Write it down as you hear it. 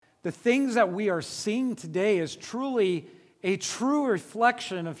the things that we are seeing today is truly a true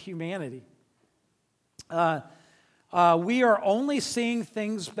reflection of humanity. We are only seeing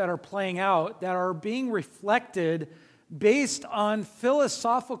things that are playing out, that are being reflected based on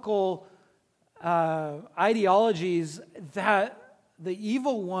philosophical ideologies that the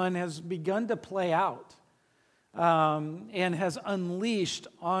evil one has begun to play out and has unleashed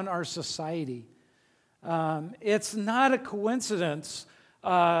on our society. It's not a coincidence,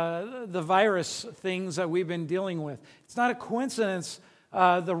 the virus things that we've been dealing with. It's not a coincidence,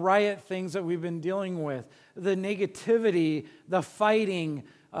 the riot things that we've been dealing with, the negativity, the fighting,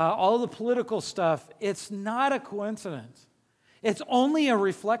 all the political stuff. It's not a coincidence. It's only a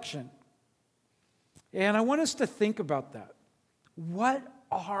reflection. And I want us to think about that. What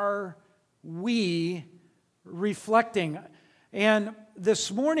are we reflecting? And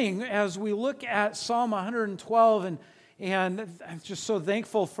this morning, as we look at Psalm 112, and I'm just so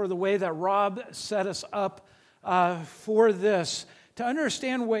thankful for the way that Rob set us up for this, to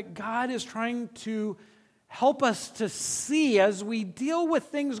understand what God is trying to help us to see as we deal with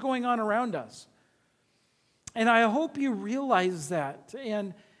things going on around us. And I hope you realize that.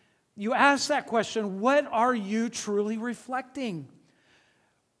 And you ask that question, what are you truly reflecting?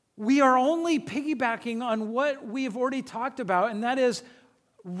 We are only piggybacking on what we've already talked about, and that is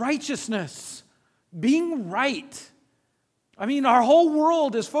righteousness, being right. I mean, our whole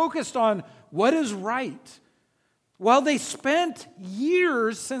world is focused on what is right. Well, they spent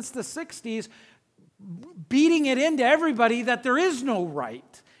years since the 60s beating it into everybody that there is no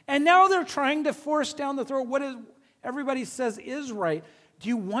right. And now they're trying to force down the throat what is everybody says is right. Do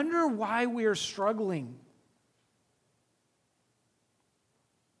you wonder why we are struggling?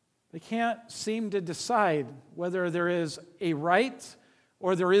 They can't seem to decide whether there is a right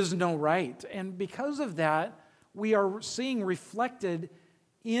or there is no right. And because of that, we are seeing reflected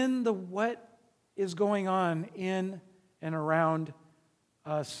in what is going on in and around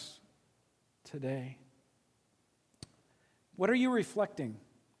us today. What are you reflecting?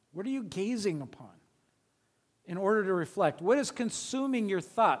 What are you gazing upon in order to reflect? What is consuming your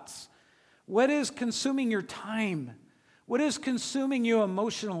thoughts? What is consuming your time? What is consuming you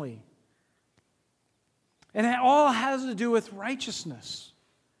emotionally? And it all has to do with righteousness,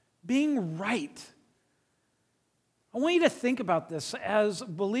 being right. I want you to think about this. As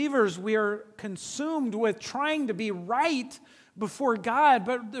believers, we are consumed with trying to be right before God,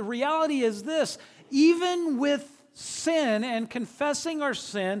 but the reality is this: even with sin and confessing our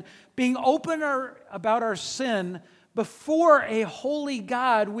sin, being open about our sin before a holy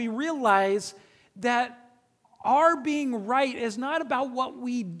God, we realize that our being right is not about what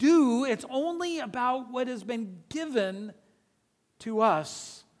we do, it's only about what has been given to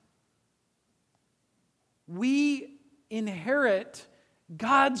us. We inherit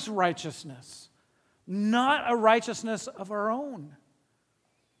God's righteousness, not a righteousness of our own.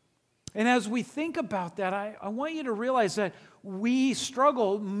 And as we think about that, I want you to realize that we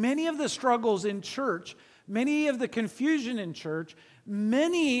struggle, many of the struggles in church, many of the confusion in church,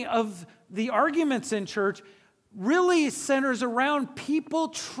 many of the arguments in church really centers around people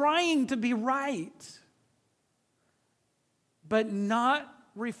trying to be right, but not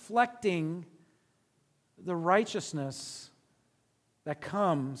reflecting the righteousness that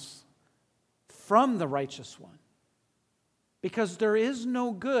comes from the righteous one. Because there is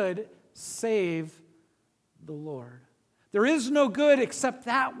no good save the Lord. There is no good except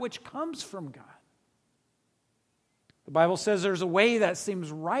that which comes from God. The Bible says there's a way that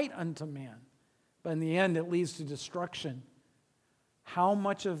seems right unto man, but in the end it leads to destruction. How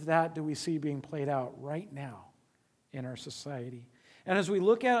much of that do we see being played out right now in our society? And as we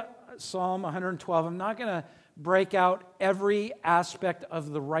look at Psalm 112, I'm not going to break out every aspect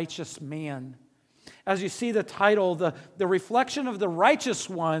of the righteous man. As you see the title, the reflection of the righteous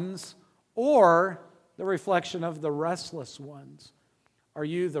ones or the reflection of the restless ones. Are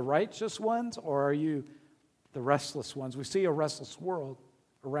you the righteous ones or are you the restless ones? We see a restless world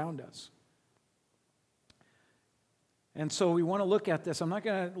around us. And so we want to look at this. I'm not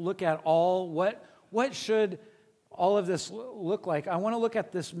going to look at all what should all of this look like. I want to look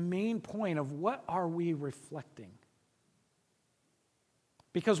at this main point of what are we reflecting?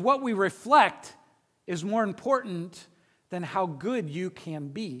 Because what we reflect is more important than how good you can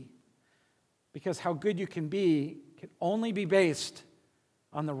be. Because how good you can be can only be based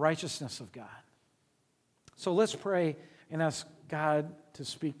on the righteousness of God. So let's pray and ask God to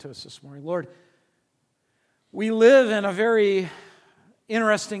speak to us this morning. Lord, we live in a very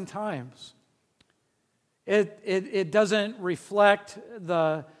interesting times. It doesn't reflect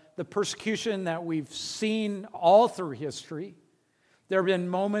the persecution that we've seen all through history. There have been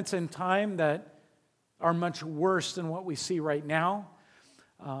moments in time that are much worse than what we see right now.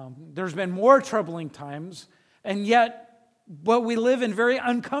 There's been more troubling times, but we live in very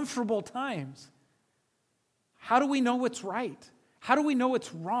uncomfortable times. How do we know what's right? How do we know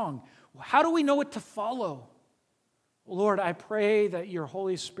what's wrong? How do we know what to follow? Lord, I pray that your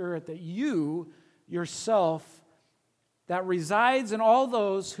Holy Spirit, that you yourself, that resides in all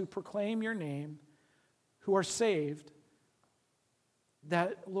those who proclaim your name, who are saved,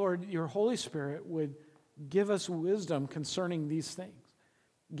 that, Lord, your Holy Spirit would give us wisdom concerning these things.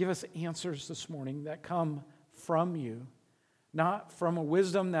 Give us answers this morning that come from you, not from a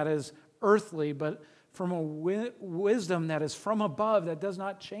wisdom that is earthly, but from a wisdom that is from above, that does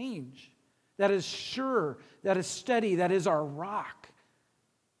not change, that is sure, that is steady, that is our rock.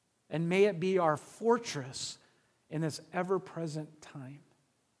 And may it be our fortress in this ever-present time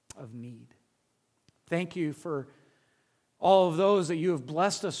of need. Thank you for all of those that you have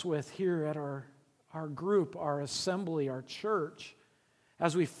blessed us with here at our group, our assembly, our church.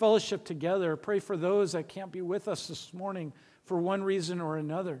 As we fellowship together, pray for those that can't be with us this morning for one reason or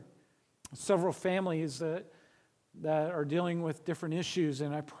another. Several families that are dealing with different issues,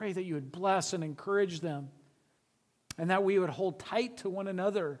 and I pray that you would bless and encourage them, and that we would hold tight to one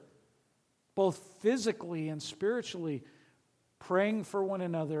another, both physically and spiritually, praying for one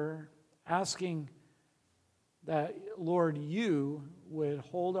another, asking that, Lord, you would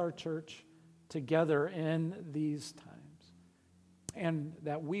hold our church together in these times, and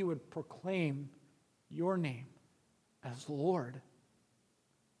that we would proclaim your name as Lord,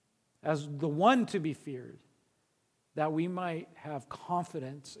 as the one to be feared, that we might have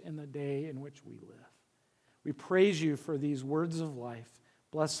confidence in the day in which we live. We praise you for these words of life.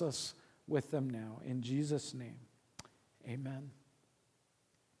 Bless us with them now. In Jesus' name, amen.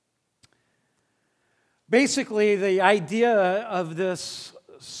 Basically, the idea of this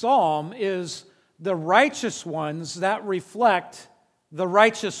psalm is the righteous ones that reflect the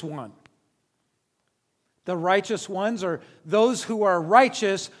righteous one. The righteous ones are those who are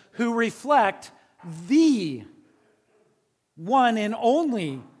righteous, who reflect the one and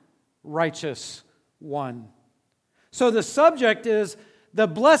only righteous one. So the subject is the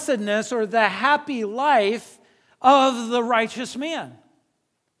blessedness or the happy life of the righteous man.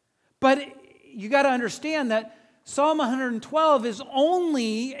 But you got to understand that Psalm 112 is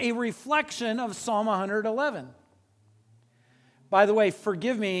only a reflection of Psalm 111. By the way,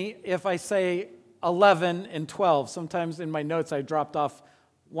 forgive me if I say 11 and 12. Sometimes in my notes I dropped off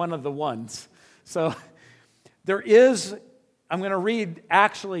one of the ones. So I'm going to read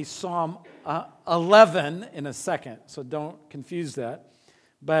actually Psalm 11 in a second, so don't confuse that.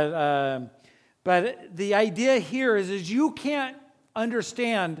 But the idea here is you can't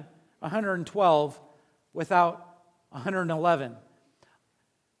understand 112 without 111.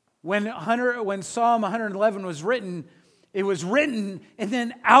 When Psalm 111 was written, it was written, and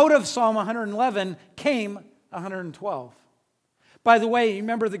then out of Psalm 111 came 112. By the way, you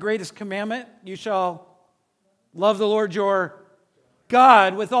remember the greatest commandment? You shall love the Lord your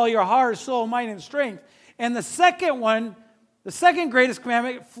God with all your heart, soul, mind, and strength. And the second one, the second greatest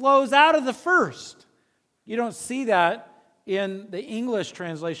commandment, flows out of the first. You don't see that in the English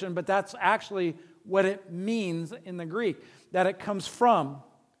translation, but that's actually what it means in the Greek, that it comes from.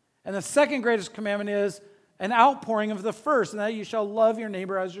 And the second greatest commandment is an outpouring of the first, and that you shall love your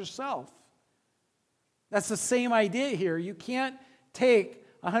neighbor as yourself. That's the same idea here. You can't take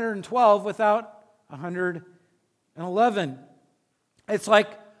 112 without 111. It's like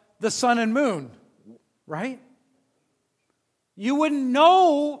the sun and moon, right? You wouldn't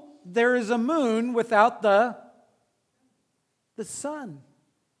know there is a moon without the sun,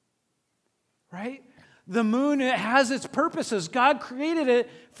 right? The moon, it has its purposes. God created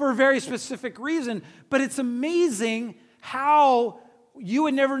it for a very specific reason, but it's amazing how you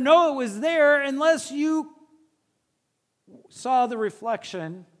would never know it was there unless you saw the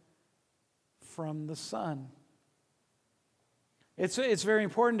reflection from the sun. It's very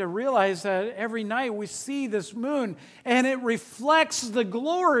important to realize that every night we see this moon and it reflects the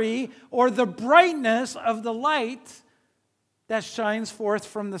glory or the brightness of the light that shines forth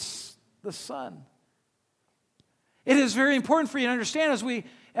from the sun. It is very important for you to understand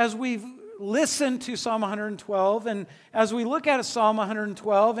as we listen to Psalm 112 and as we look at Psalm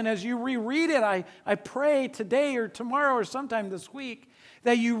 112 and as you reread it, I pray today or tomorrow or sometime this week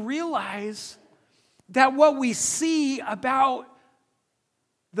that you realize that what we see about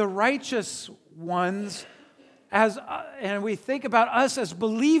the righteous ones and we think about us as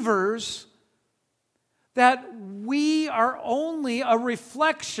believers, that we are only a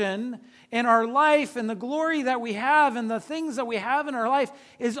reflection in our life, and the glory that we have and the things that we have in our life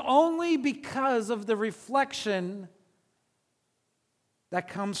is only because of the reflection that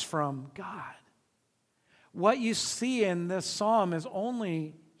comes from God. What you see in this psalm is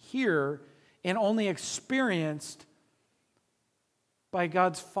only here and only experienced by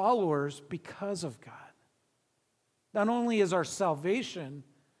God's followers because of God. Not only is our salvation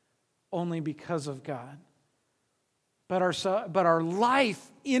only because of God, but our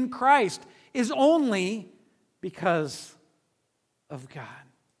life in Christ is only because of God.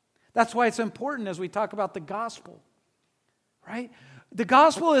 That's why it's important as we talk about the gospel, right? The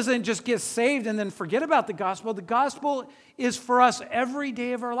gospel isn't just get saved and then forget about the gospel. The gospel is for us every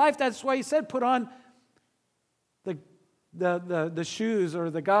day of our life. That's why he said, put on the shoes or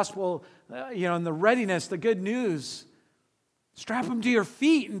the gospel, and the readiness, the good news. Strap them to your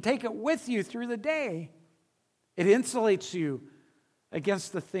feet and take it with you through the day. It insulates you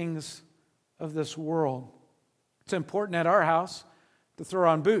against the things of this world. It's important at our house to throw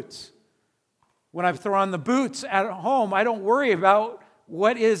on boots. When I throw on the boots at home, I don't worry about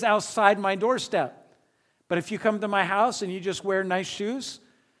what is outside my doorstep. But if you come to my house and you just wear nice shoes,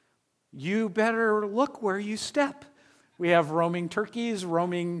 you better look where you step. We have roaming turkeys,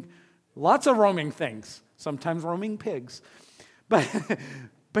 lots of roaming things, sometimes roaming pigs. But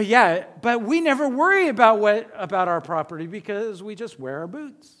we never worry about our property because we just wear our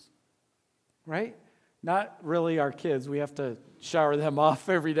boots, right? Not really our kids. We have to shower them off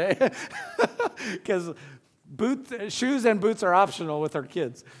every day because shoes and boots are optional with our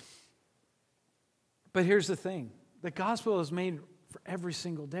kids. But here's the thing. The gospel is made for every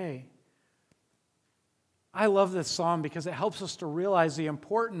single day. I love this psalm because it helps us to realize the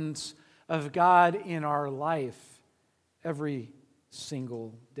importance of God in our life every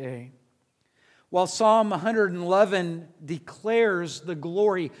single day. While Psalm 111 declares the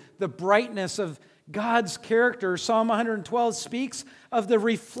glory, the brightness of God's character, Psalm 112 speaks of the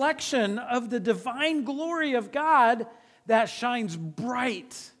reflection of the divine glory of God that shines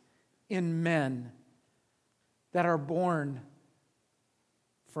bright in men that are born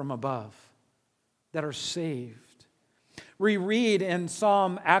from above, that are saved. We read in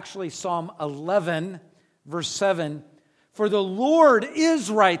Psalm 11, verse 7, "For the Lord is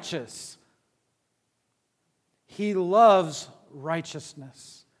righteous. He loves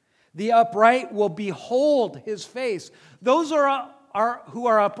righteousness. The upright will behold his face." Those who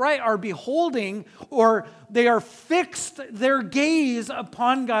are upright are beholding, or they are fixed their gaze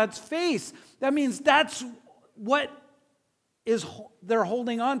upon God's face. That means that's what they're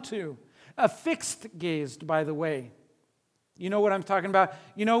holding on to. A fixed gaze, by the way. You know what I'm talking about?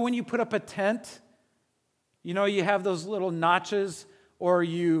 You know when you put up a tent, you have those little notches, or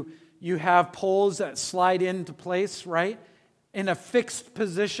you have poles that slide into place, right? In a fixed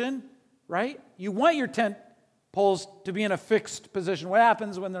position, right? You want your tent poles to be in a fixed position. What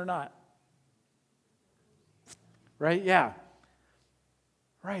happens when they're not? Right? Yeah.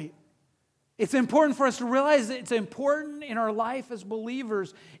 Right. It's important for us to realize that it's important in our life as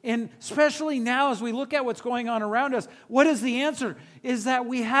believers, and especially now as we look at what's going on around us. What is the answer? Is that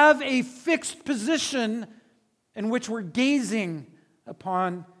we have a fixed position in which we're gazing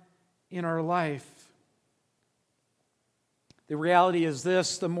upon in our life. The reality is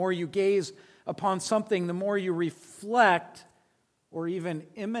this: the more you gaze upon something, the more you reflect or even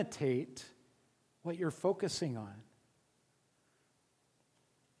imitate what you're focusing on.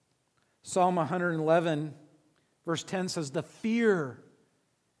 Psalm 111, verse 10 says, the fear,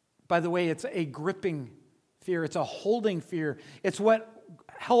 by the way, it's a gripping fear. It's a holding fear. It's what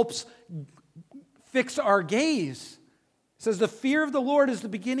helps fix our gaze. It says, the fear of the Lord is the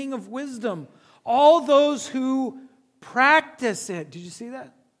beginning of wisdom. All those who practice it. Did you see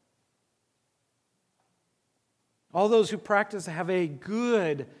that? All those who practice have a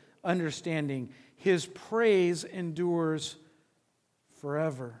good understanding. His praise endures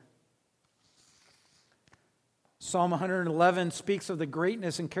forever. Psalm 111 speaks of the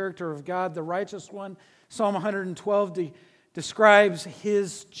greatness and character of God, the righteous one. Psalm 112 describes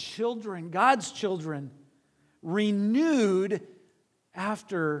his children, God's children, renewed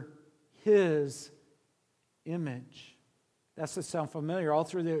after his image. Does that sound familiar? All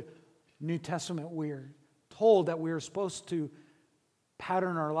through the New Testament, we're told that we are supposed to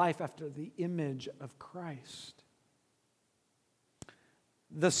pattern our life after the image of Christ.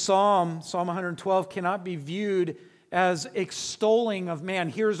 The Psalm 112, cannot be viewed as extolling of man.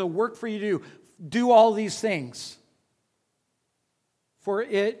 Here's a work for you to do. Do all these things. For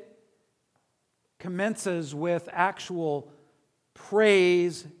it commences with actual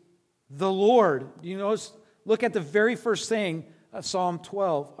praise, the Lord. You notice, look at the very first thing of Psalm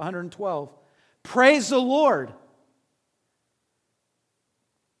 112. Praise the Lord.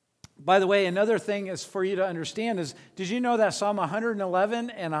 By the way, another thing is for you to understand is, did you know that Psalm 111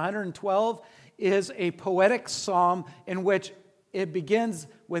 and 112 is a poetic psalm in which it begins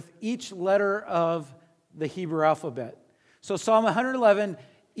with each letter of the Hebrew alphabet? So Psalm 111,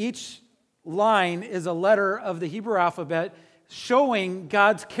 each line is a letter of the Hebrew alphabet showing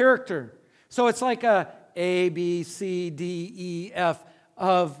God's character. So it's like A, B, C, D, E, F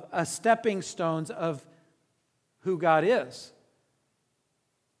of stepping stones of who God is.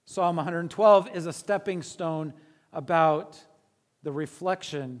 Psalm 112 is a stepping stone about the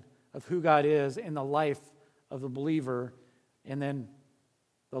reflection of who God is in the life of the believer and then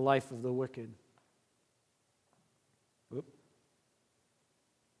the life of the wicked. Whoop.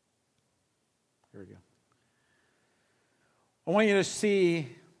 Here we go. I want you to see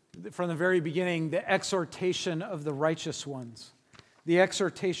from the very beginning the exhortation of the righteous ones. The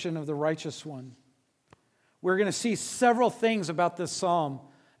exhortation of the righteous one. We're going to see several things about this psalm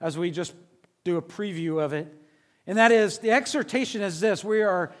as we just do a preview of it. And that is, the exhortation is this: we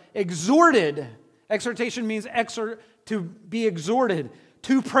are exhorted. Exhortation means to be exhorted,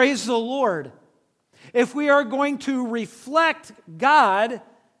 to praise the Lord. If we are going to reflect God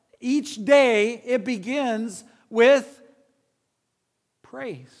each day, it begins with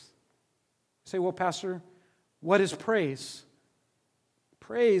praise. You say, well, Pastor, what is praise?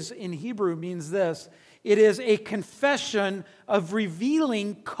 Praise in Hebrew means this: it is a confession of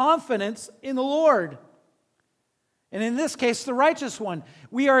revealing confidence in the Lord. And in this case, the righteous one.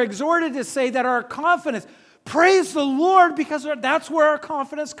 We are exhorted to say that our confidence, praise the Lord, because that's where our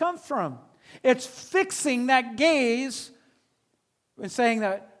confidence comes from. It's fixing that gaze and saying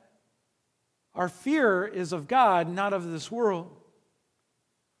that our fear is of God, not of this world.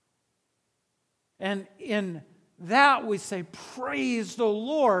 And in that we say, praise the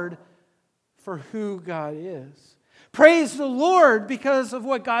Lord for who God is. Praise the Lord because of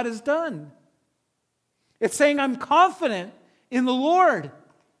what God has done. It's saying I'm confident in the Lord.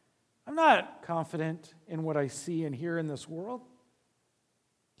 I'm not confident in what I see and hear in this world.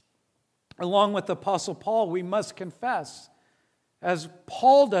 Along with the Apostle Paul, we must confess, as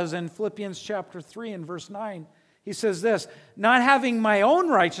Paul does in Philippians chapter 3 and verse 9. He says this: not having my own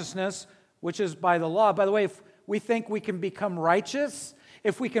righteousness, which is by the law. By the way, if we think we can become righteous,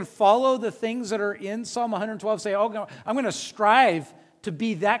 if we can follow the things that are in Psalm 112, say, oh, I'm going to strive to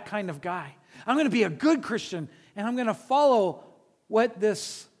be that kind of guy. I'm going to be a good Christian, and I'm going to follow what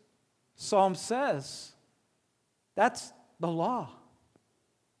this psalm says. That's the law.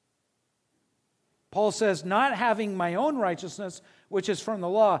 Paul says, not having my own righteousness, which is from the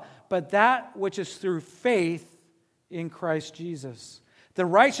law, but that which is through faith in Christ Jesus. The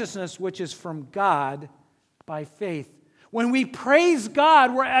righteousness which is from God by faith. When we praise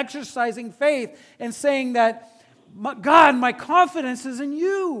God, we're exercising faith and saying that, God, my confidence is in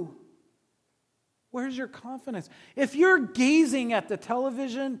you. Where's your confidence? If you're gazing at the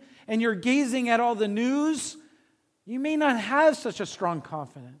television and you're gazing at all the news, you may not have such a strong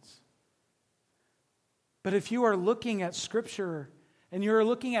confidence. But if you are looking at Scripture and you're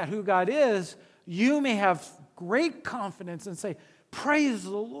looking at who God is, you may have great confidence and say, praise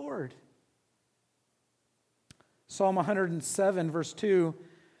the Lord. Psalm 107, verse 2,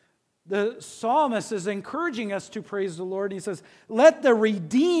 the psalmist is encouraging us to praise the Lord. He says, let the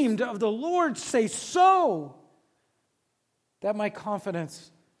redeemed of the Lord say so, that my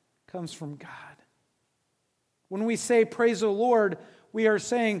confidence comes from God. When we say praise the Lord, we are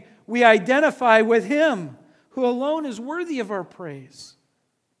saying we identify with Him who alone is worthy of our praise.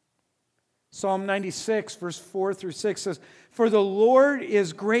 Psalm 96, verse 4 through 6 says, for the Lord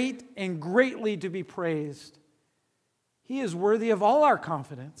is great and greatly to be praised. He is worthy of all our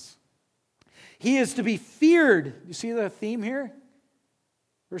confidence. He is to be feared. You see the theme here?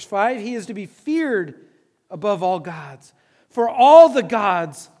 Verse 5, He is to be feared above all gods. For all the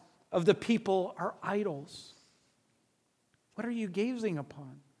gods of the people are idols. What are you gazing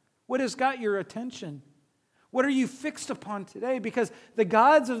upon? What has got your attention? What are you fixed upon today? Because the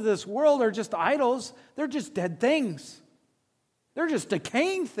gods of this world are just idols. They're just dead things. They're just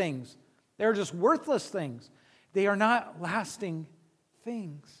decaying things. They're just worthless things. They are not lasting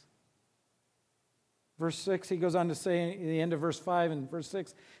things. Verse 6, he goes on to say, at the end of verse 5 and verse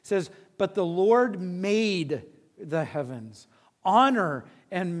 6, he says, but the Lord made the heavens. Honor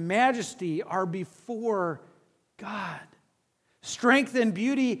and majesty are before God. Strength and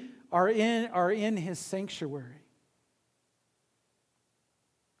beauty are in His sanctuary.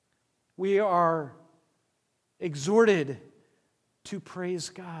 We are exhorted to praise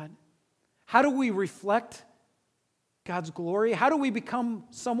God. How do we reflect God's glory? How do we become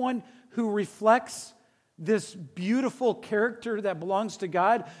someone who reflects this beautiful character that belongs to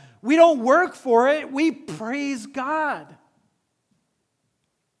God? We don't work for it. We praise God.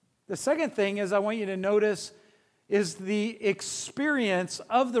 The second thing is I want you to notice is the experience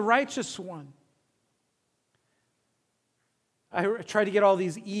of the righteous one. I try to get all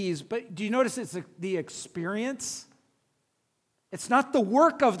these E's, but do you notice it's the experience? It's not the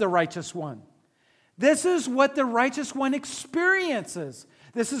work of the righteous one. This is what the righteous one experiences.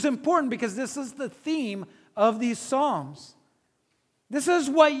 This is important because this is the theme of these Psalms. This is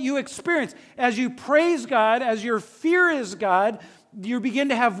what you experience. As you praise God, as your fear is God, you begin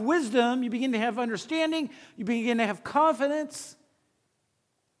to have wisdom, you begin to have understanding, you begin to have confidence.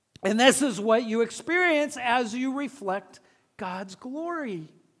 And this is what you experience as you reflect God's glory.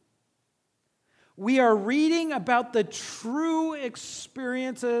 We are reading about the true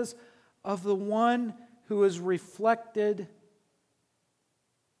experiences of the one who is reflected,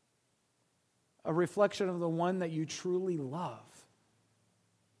 a reflection of the one that you truly love.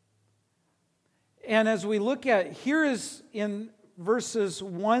 And as we look at, here is in verses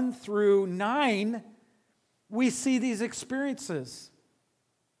 1 through 9, we see these experiences.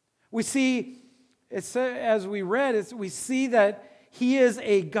 We see, as we read, we see that he is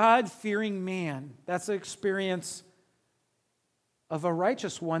a God-fearing man. That's the experience of a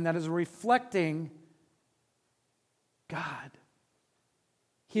righteous one that is reflecting God.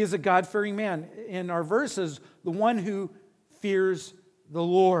 He is a God-fearing man. In our verses, the one who fears the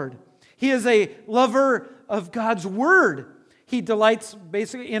Lord. He is a lover of God's word. He delights,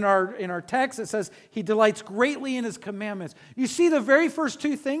 basically in our text, it says, he delights greatly in his commandments. You see the very first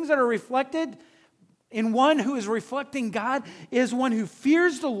two things that are reflected in one who is reflecting God is one who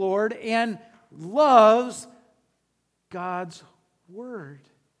fears the Lord and loves God's word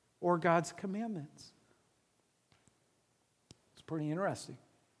or God's commandments. It's pretty interesting.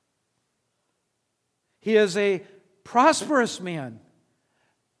 He is a prosperous man.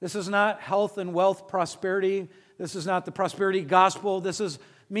 This is not health and wealth prosperity. This is not the prosperity gospel. This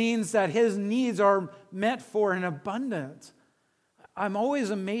means that his needs are met for in abundance. I'm always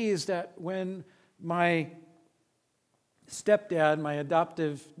amazed at when my stepdad, my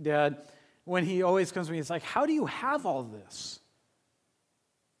adoptive dad, when he always comes to me, it's like, how do you have all this?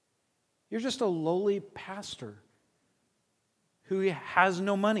 You're just a lowly pastor who has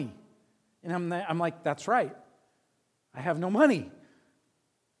no money. And I'm like, that's right. I have no money.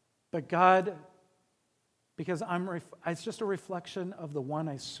 But God, because it's just a reflection of the one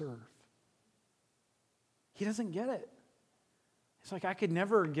I serve. He doesn't get it. It's like, I could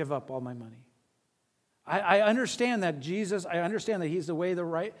never give up all my money. I understand that Jesus, I understand that he's the way, the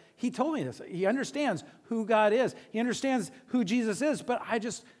right. He told me this. He understands who God is. He understands who Jesus is, but I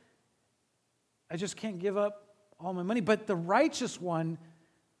just can't give up all my money. But the righteous one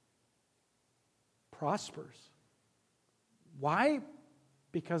prospers. Why?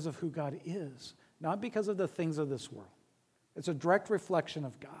 Because of who God is, not because of the things of this world. It's a direct reflection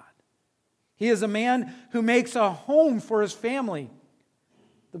of God. He is a man who makes a home for his family.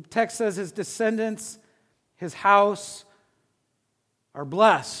 The text says his descendants, his house are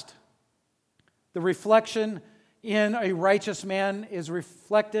blessed. The reflection in a righteous man is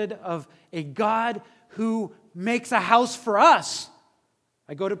reflected of a God who makes a house for us.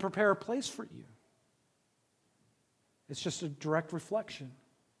 I go to prepare a place for you. It's just a direct reflection.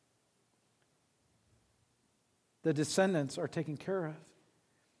 The descendants are taken care of.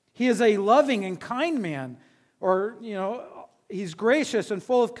 He is a loving and kind man, or, he's gracious and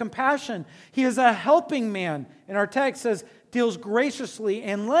full of compassion. He is a helping man. And our text says, deals graciously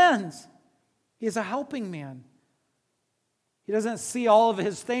and lends. He is a helping man. He doesn't see all of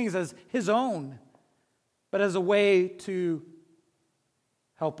his things as his own, but as a way to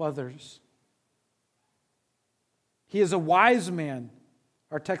help others. He is a wise man.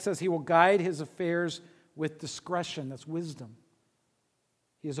 Our text says he will guide his affairs with discretion. That's wisdom.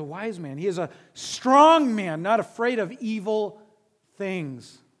 He is a wise man. He is a strong man, not afraid of evil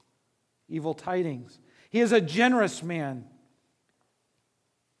things, evil tidings. He is a generous man.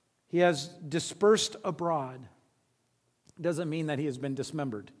 He has dispersed abroad. It doesn't mean that he has been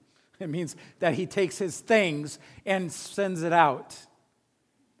dismembered. It means that he takes his things and sends it out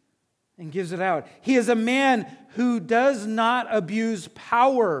and gives it out. He is a man who does not abuse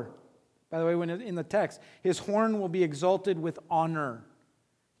power. By the way, when in the text, his horn will be exalted with honor.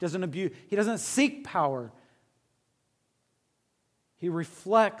 He doesn't seek power. He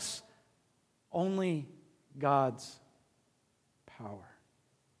reflects only God's power.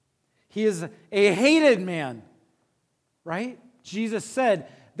 He is a hated man, right? Jesus said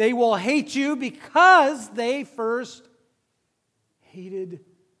They will hate you because they first hated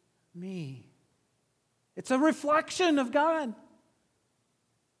me. It's a reflection of God.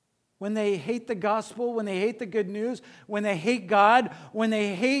 When they hate the gospel, when they hate the good news, when they hate God, when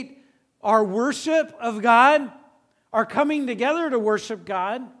they hate our worship of God, our coming together to worship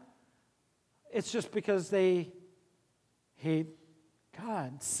God, it's just because they hate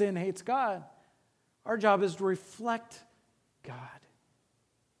God. Sin hates God. Our job is to reflect God.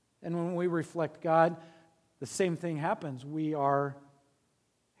 And when we reflect God, the same thing happens. We are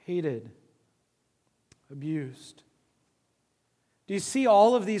hated, abused. Do you see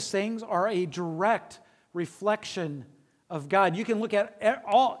all of these things are a direct reflection of God? You can look at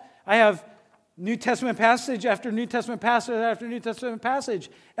all. I have New Testament passage after New Testament passage after New Testament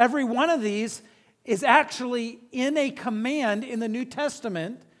passage. Every one of these is actually in a command in the New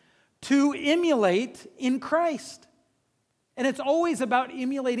Testament to emulate in Christ. And it's always about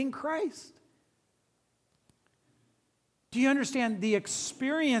emulating Christ. Do you understand the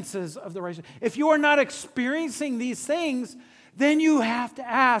experiences of the righteous? If you are not experiencing these things, then you have to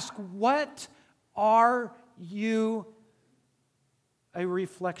ask, what are you a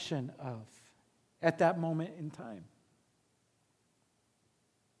reflection of at that moment in time?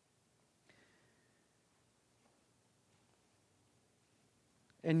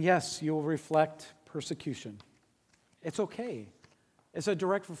 And yes, you'll reflect persecution. It's okay. It's a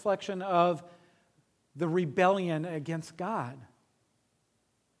direct reflection of the rebellion against God.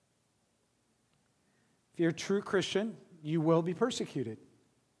 If you're a true Christian, you will be persecuted.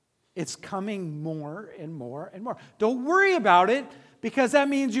 It's coming more and more and more. Don't worry about it, because that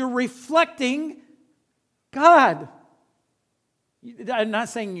means you're reflecting God. I'm not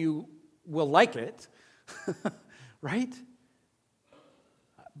saying you will like it, right?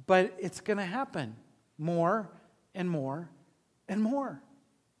 But it's going to happen more and more and more,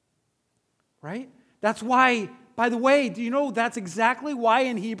 right? That's why, by the way, do you know that's exactly why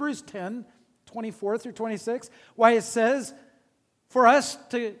in Hebrews 10, 24 through 26, why it says for us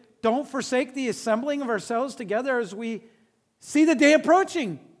to don't forsake the assembling of ourselves together as we see the day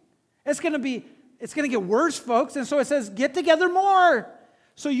approaching. It's going to get worse, folks. And so it says get together more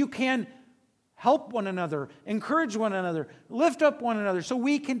so you can help one another, encourage one another, lift up one another, so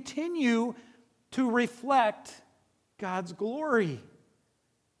we continue to reflect God's glory.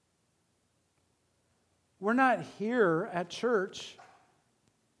 We're not here at church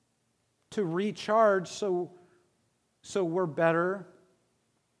to recharge so we're better.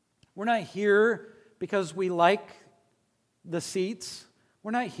 We're not here because we like the seats.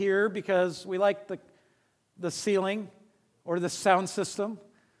 We're not here because we like the ceiling or the sound system.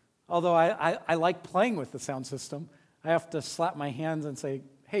 Although I like playing with the sound system. I have to slap my hands and say,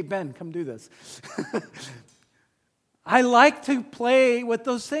 hey, Ben, come do this. I like to play with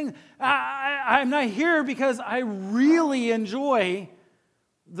those things. I'm not here because I really enjoy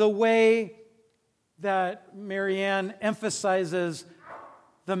the way that Marianne emphasizes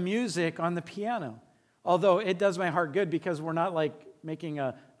the music on the piano. Although it does my heart good because we're not like making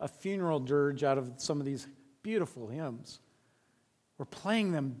a funeral dirge out of some of these beautiful hymns. We're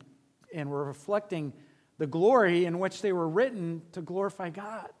playing them and we're reflecting the glory in which they were written to glorify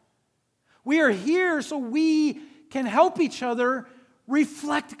God. We are here so we can help each other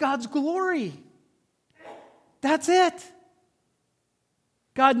reflect God's glory. That's it.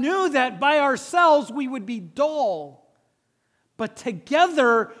 God knew that by ourselves we would be dull. But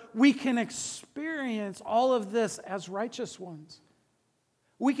together we can experience all of this as righteous ones.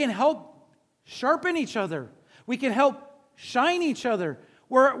 We can help sharpen each other. We can help shine each other.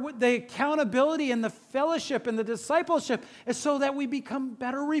 Where the accountability and the fellowship and the discipleship is so that we become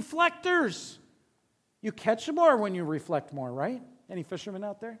better reflectors. You catch more when you reflect more, right? Any fishermen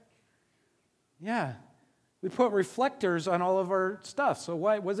out there? Yeah. We put reflectors on all of our stuff. So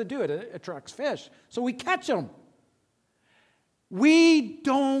what does it do? It attracts fish. So we catch them.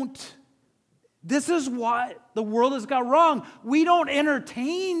 This is what the world has got wrong. We don't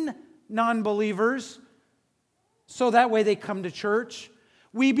entertain non-believers so that way they come to church.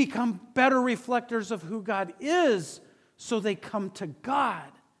 We become better reflectors of who God is so they come to God.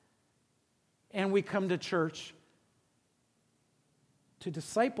 And we come to church to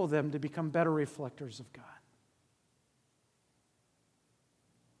disciple them to become better reflectors of God.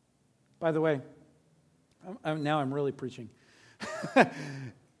 By the way, now I'm really preaching. Do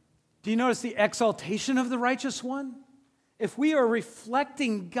you notice the exaltation of the righteous one? If we are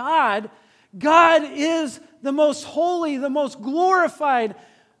reflecting God, God is the most holy, the most glorified,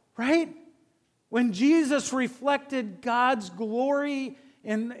 right? When Jesus reflected God's glory,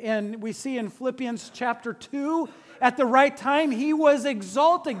 and we see in Philippians chapter 2, at the right time, he was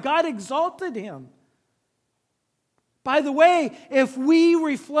exalted. God exalted him. By the way, if we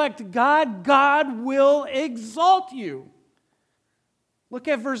reflect God, God will exalt you. Look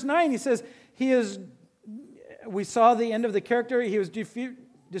at verse 9. He says, we saw the end of the character. He was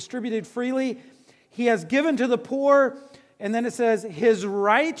distributed freely. He has given to the poor. And then it says, his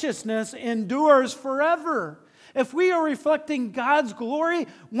righteousness endures forever. If we are reflecting God's glory,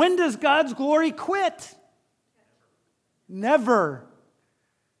 when does God's glory quit? Never.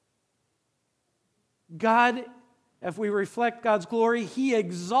 God, if we reflect God's glory, he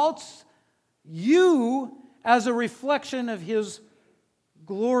exalts you as a reflection of his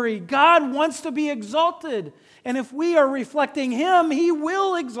glory. God wants to be exalted. And if we are reflecting him, he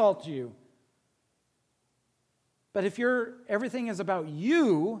will exalt you. But if everything is about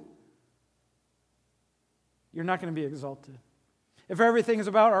you, you're not going to be exalted. If everything is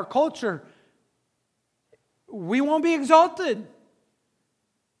about our culture, we won't be exalted.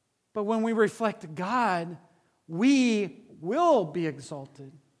 But when we reflect God, we will be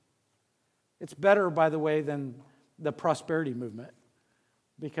exalted. It's better, by the way, than the prosperity movement.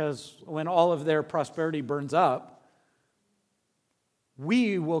 Because when all of their prosperity burns up,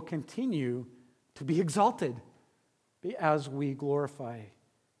 we will continue to be exalted as we glorify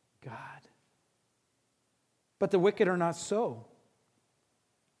God. But the wicked are not so.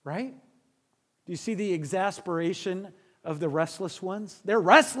 Right? Do you see the exasperation of the restless ones? They're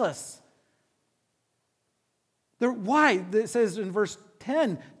restless. Why? It says in verse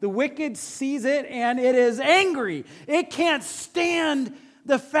 10, the wicked sees it and it is angry. It can't stand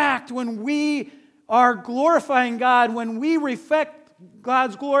the fact when we are glorifying God, when we reflect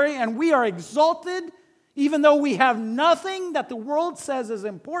God's glory and we are exalted, even though we have nothing that the world says is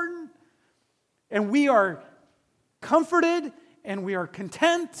important, and we are comforted and we are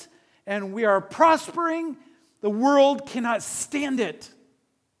content and we are prospering, the world cannot stand it.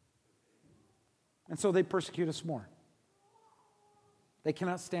 And so they persecute us more. They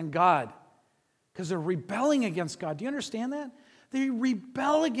cannot stand God because they're rebelling against God. Do you understand that? They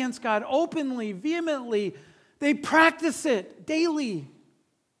rebel against God openly, vehemently. They practice it daily.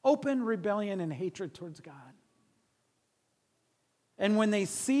 Open rebellion and hatred towards God. And when they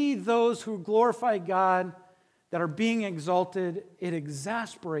see those who glorify God that are being exalted, it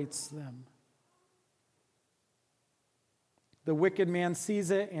exasperates them. The wicked man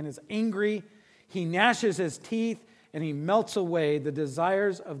sees it and is angry. He gnashes his teeth and he melts away. The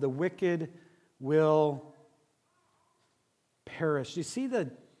desires of the wicked will perish. Do you see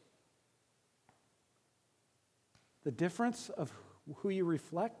the difference of who you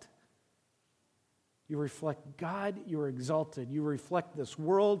reflect? You reflect God, you're exalted. You reflect this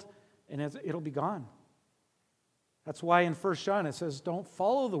world, and it'll be gone. That's why in 1 John it says, don't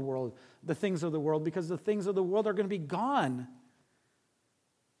follow the world, the things of the world, because the things of the world are going to be gone.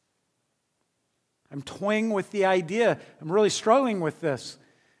 I'm toying with the idea. I'm really struggling with this.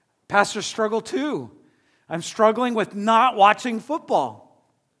 Pastors struggle too. I'm struggling with not watching football.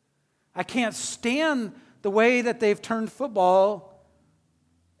 I can't stand the way that they've turned football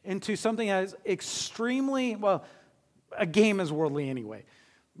into something that is extremely, well, a game is worldly anyway,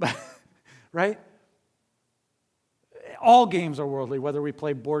 but right? All games are worldly, whether we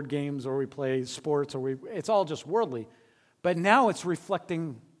play board games or we play sports, it's all just worldly. But now it's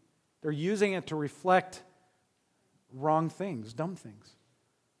reflecting, they're using it to reflect wrong things, dumb things.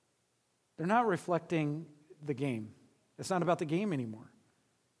 They're not reflecting the game. It's not about the game anymore.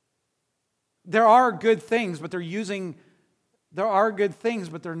 There are good things, but they're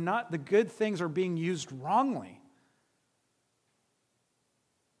not, the good things are being used wrongly.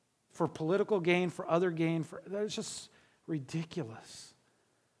 For political gain, for other gain, that's just ridiculous.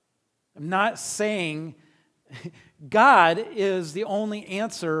 I'm not saying God is the only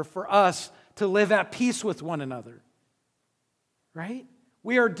answer for us to live at peace with one another. Right?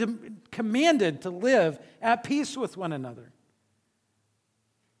 We are commanded to live at peace with one another.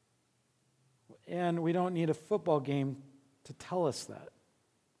 And we don't need a football game to tell us that.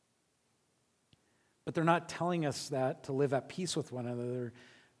 But they're not telling us that to live at peace with one another.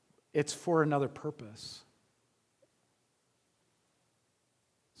 It's for another purpose.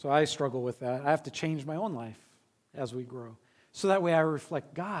 So I struggle with that. I have to change my own life as we grow. So that way I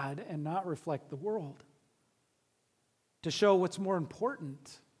reflect God and not reflect the world. To show what's more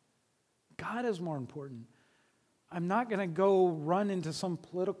important. God is more important. I'm not going to go run into some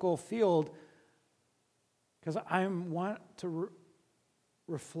political field because I want to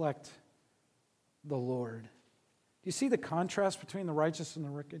reflect the Lord. Do you see the contrast between the righteous and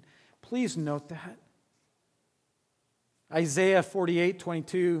the wicked? Please note that. Isaiah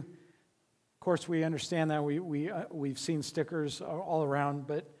 48:22 course, we understand that. We've seen stickers all around,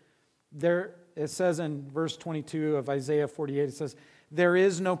 but there it says in verse 22 of Isaiah 48, it says, "There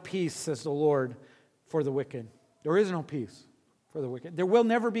is no peace, says the Lord, for the wicked." There is no peace for the wicked. There will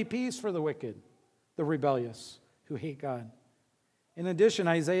never be peace for the wicked, the rebellious, who hate God. In addition,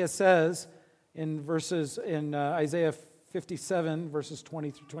 Isaiah says in Isaiah 57, verses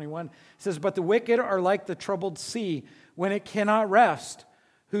 20 through 21, it says, "But the wicked are like the troubled sea when it cannot rest,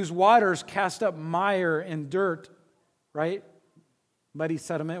 whose waters cast up mire and dirt," right? Muddy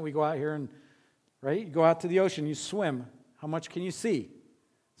sediment. We go out here and, right? You go out to the ocean, you swim. How much can you see?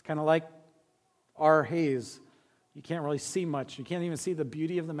 It's kind of like our haze. You can't really see much. You can't even see the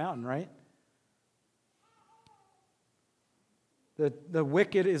beauty of the mountain, right? The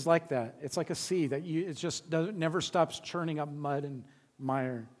wicked is like that. It's like a sea that it just never stops churning up mud and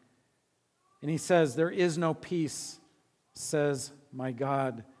mire. And he says, "There is no peace, says my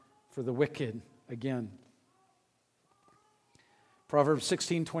God, for the wicked," again. Proverbs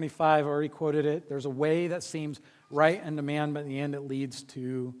 16:25, I already quoted it. "There's a way that seems right unto man, but in the end it leads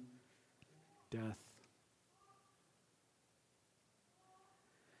to death."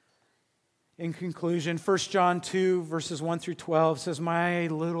 In conclusion, 1 John 2, verses 1 through 12 says, "My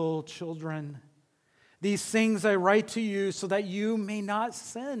little children, these things I write to you so that you may not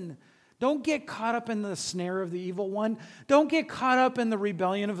sin." Don't get caught up in the snare of the evil one. Don't get caught up in the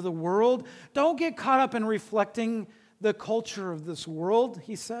rebellion of the world. Don't get caught up in reflecting the culture of this world,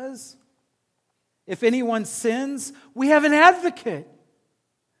 he says. "If anyone sins, we have an advocate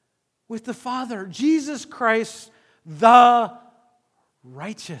with the Father, Jesus Christ, the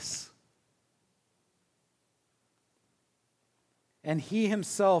righteous. And he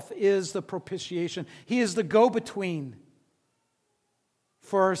himself is the propitiation. He is the go-between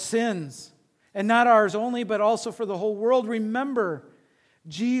for our sins. And not ours only, but also for the whole world. Remember,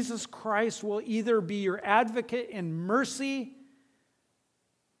 Jesus Christ will either be your advocate in mercy,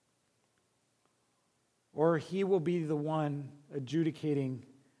 or he will be the one adjudicating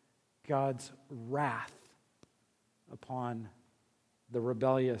God's wrath upon the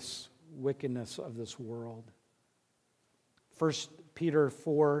rebellious wickedness of this world. 1 Peter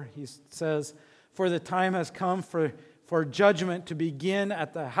 4, he says, "For the time has come for judgment to begin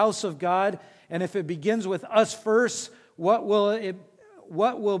at the house of God, and if it begins with us first, what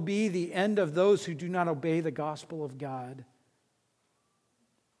will be the end of those who do not obey the gospel of God?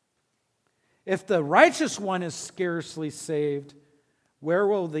 If the righteous one is scarcely saved, where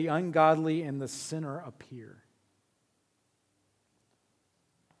will the ungodly and the sinner appear?"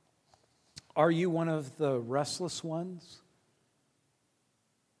 Are you one of the restless ones?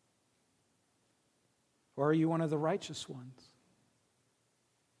 Or are you one of the righteous ones?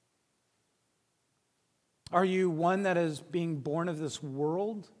 Are you one that is being born of this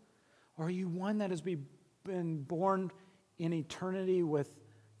world? Or are you one that has been born in eternity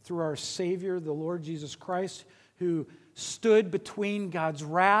through our Savior, the Lord Jesus Christ, who stood between God's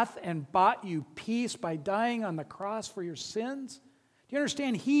wrath and bought you peace by dying on the cross for your sins? Do you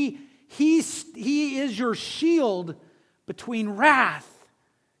understand? He is your shield between wrath,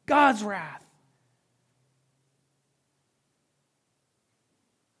 God's wrath.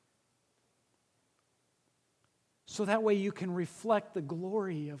 So that way you can reflect the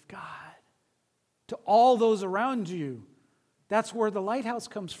glory of God to all those around you. That's where the lighthouse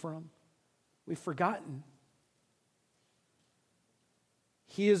comes from. We've forgotten.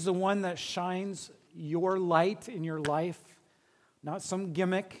 He is the one that shines your light in your life. Not some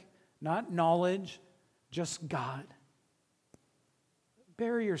gimmick, not knowledge, just God.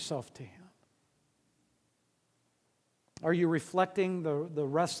 Bear yourself to Him. Are you reflecting the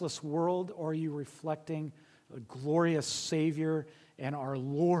restless world, or are you reflecting a glorious Savior and our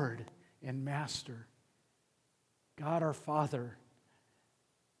Lord and Master, God our Father,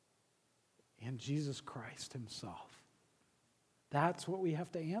 and Jesus Christ Himself? That's what we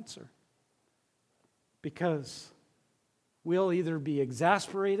have to answer. Because we'll either be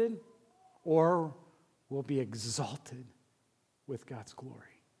exasperated or we'll be exalted with God's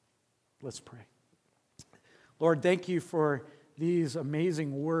glory. Let's pray. Lord, thank you for these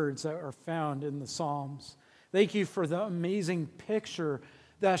amazing words that are found in the Psalms. Thank you for the amazing picture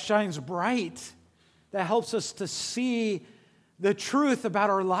that shines bright, that helps us to see the truth about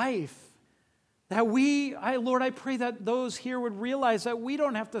our life. That Lord, I pray that those here would realize that we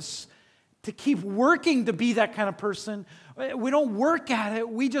don't have to keep working to be that kind of person. We don't work at it,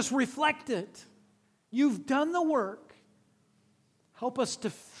 we just reflect it. You've done the work. Help us to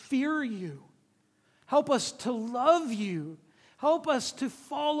fear you. Help us to love you. Help us to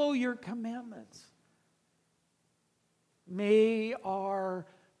follow your commandments. May our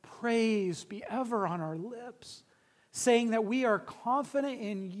praise be ever on our lips, saying that we are confident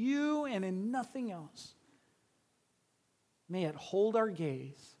in you and in nothing else. May it hold our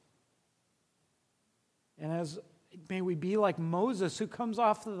gaze. And may we be like Moses, who comes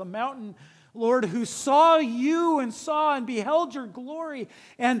off of the mountain, Lord, who saw you and saw and beheld your glory.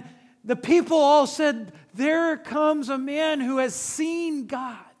 And the people all said, there comes a man who has seen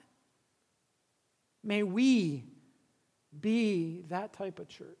God. May we be that type of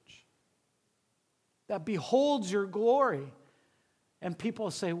church that beholds your glory. And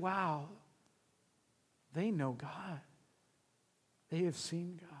people say, wow, they know God. They have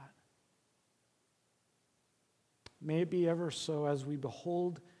seen God. May it be ever so as we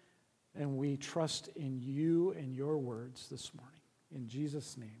behold and we trust in you and your words this morning. In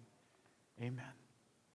Jesus' name, amen.